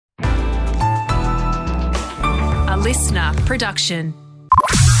listener production.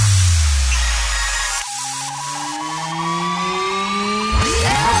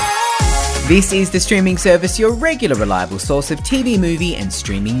 This is the streaming service, your regular reliable source of TV, movie and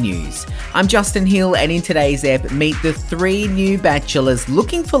streaming news. I'm Justin Hill, and in today's ep, meet the 3 new bachelors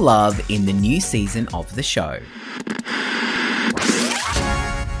looking for love in the new season of the show.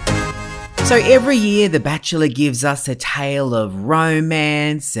 So every year, The Bachelor gives us a tale of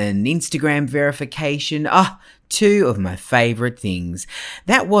romance and Instagram verification. Two of my favourite things.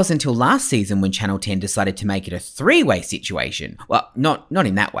 That was until last season when Channel 10 decided to make it a 3-way situation. Well, not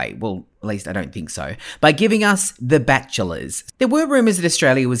in that way. Well, at least I don't think so. By giving us The Bachelors. There were rumours that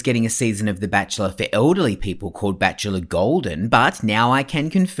Australia was getting a season of The Bachelor for elderly people called Bachelor Golden, but now I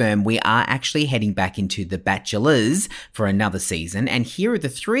can confirm we are actually heading back into The Bachelors for another season, and here are the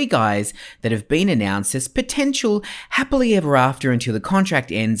 3 guys that have been announced as potential happily ever after until the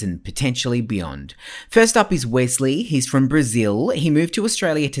contract ends and potentially beyond. First up is Wesley. He's from Brazil. He moved to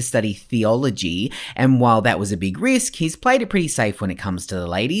Australia to study theology, and while that was a big risk, he's played it pretty safe when it comes to the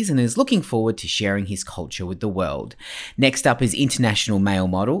ladies and is looking forward to sharing his culture with the world. Next up is international male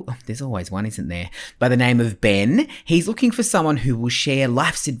model. There's always one, isn't there? By the name of Ben. He's looking for someone who will share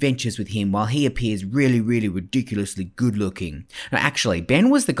life's adventures with him while he appears really ridiculously good looking. Now, actually, Ben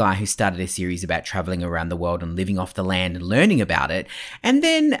was the guy who started a series about traveling around the world and living off the land and learning about it. And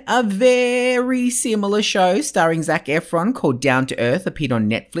then a very similar show starring Zac Efron called Down to Earth appeared on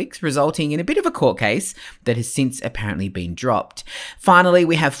Netflix, resulting in a bit of a court case that has since apparently been dropped. Finally,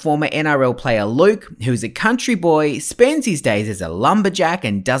 we have former NRL player Luke, who's a country boy, spends his days as a lumberjack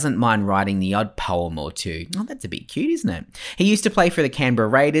and doesn't mind writing the odd poem or two. Oh, that's a bit cute, isn't it? He used to play for the Canberra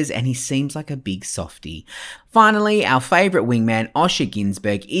Raiders and he seems like a big softie. Finally, our favourite wingman, Osher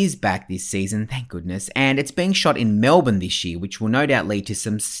Günsberg, is back this season, thank goodness, and it's being shot in Melbourne this year, which will no doubt lead to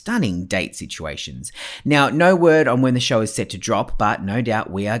some stunning date situations. Now, no word on when the show is set to drop, but no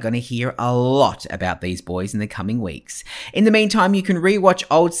doubt we are going to hear a lot about these boys in the coming weeks. In the meantime, you can rewatch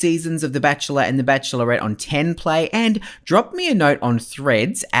old seasons of The Bachelor and The Bachelorette on 10 Play, and drop me a note on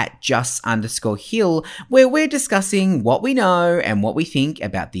Threads at @just_Hill, where we're discussing what we know and what we think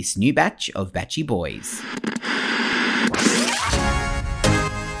about this new batch of Batchy boys.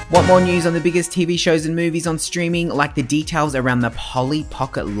 Want more news on the biggest TV shows and movies on streaming, like the details around the Polly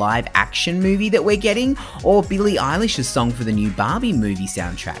Pocket live action movie that we're getting, or Billie Eilish's song for the new Barbie movie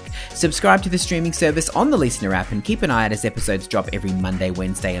soundtrack? Subscribe to the streaming service on the Listener app and keep an eye out as episodes drop every Monday,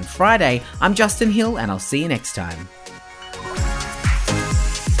 Wednesday and Friday. I'm Justin Hill and I'll see you next time.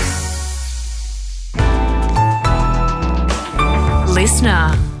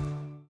 Listener.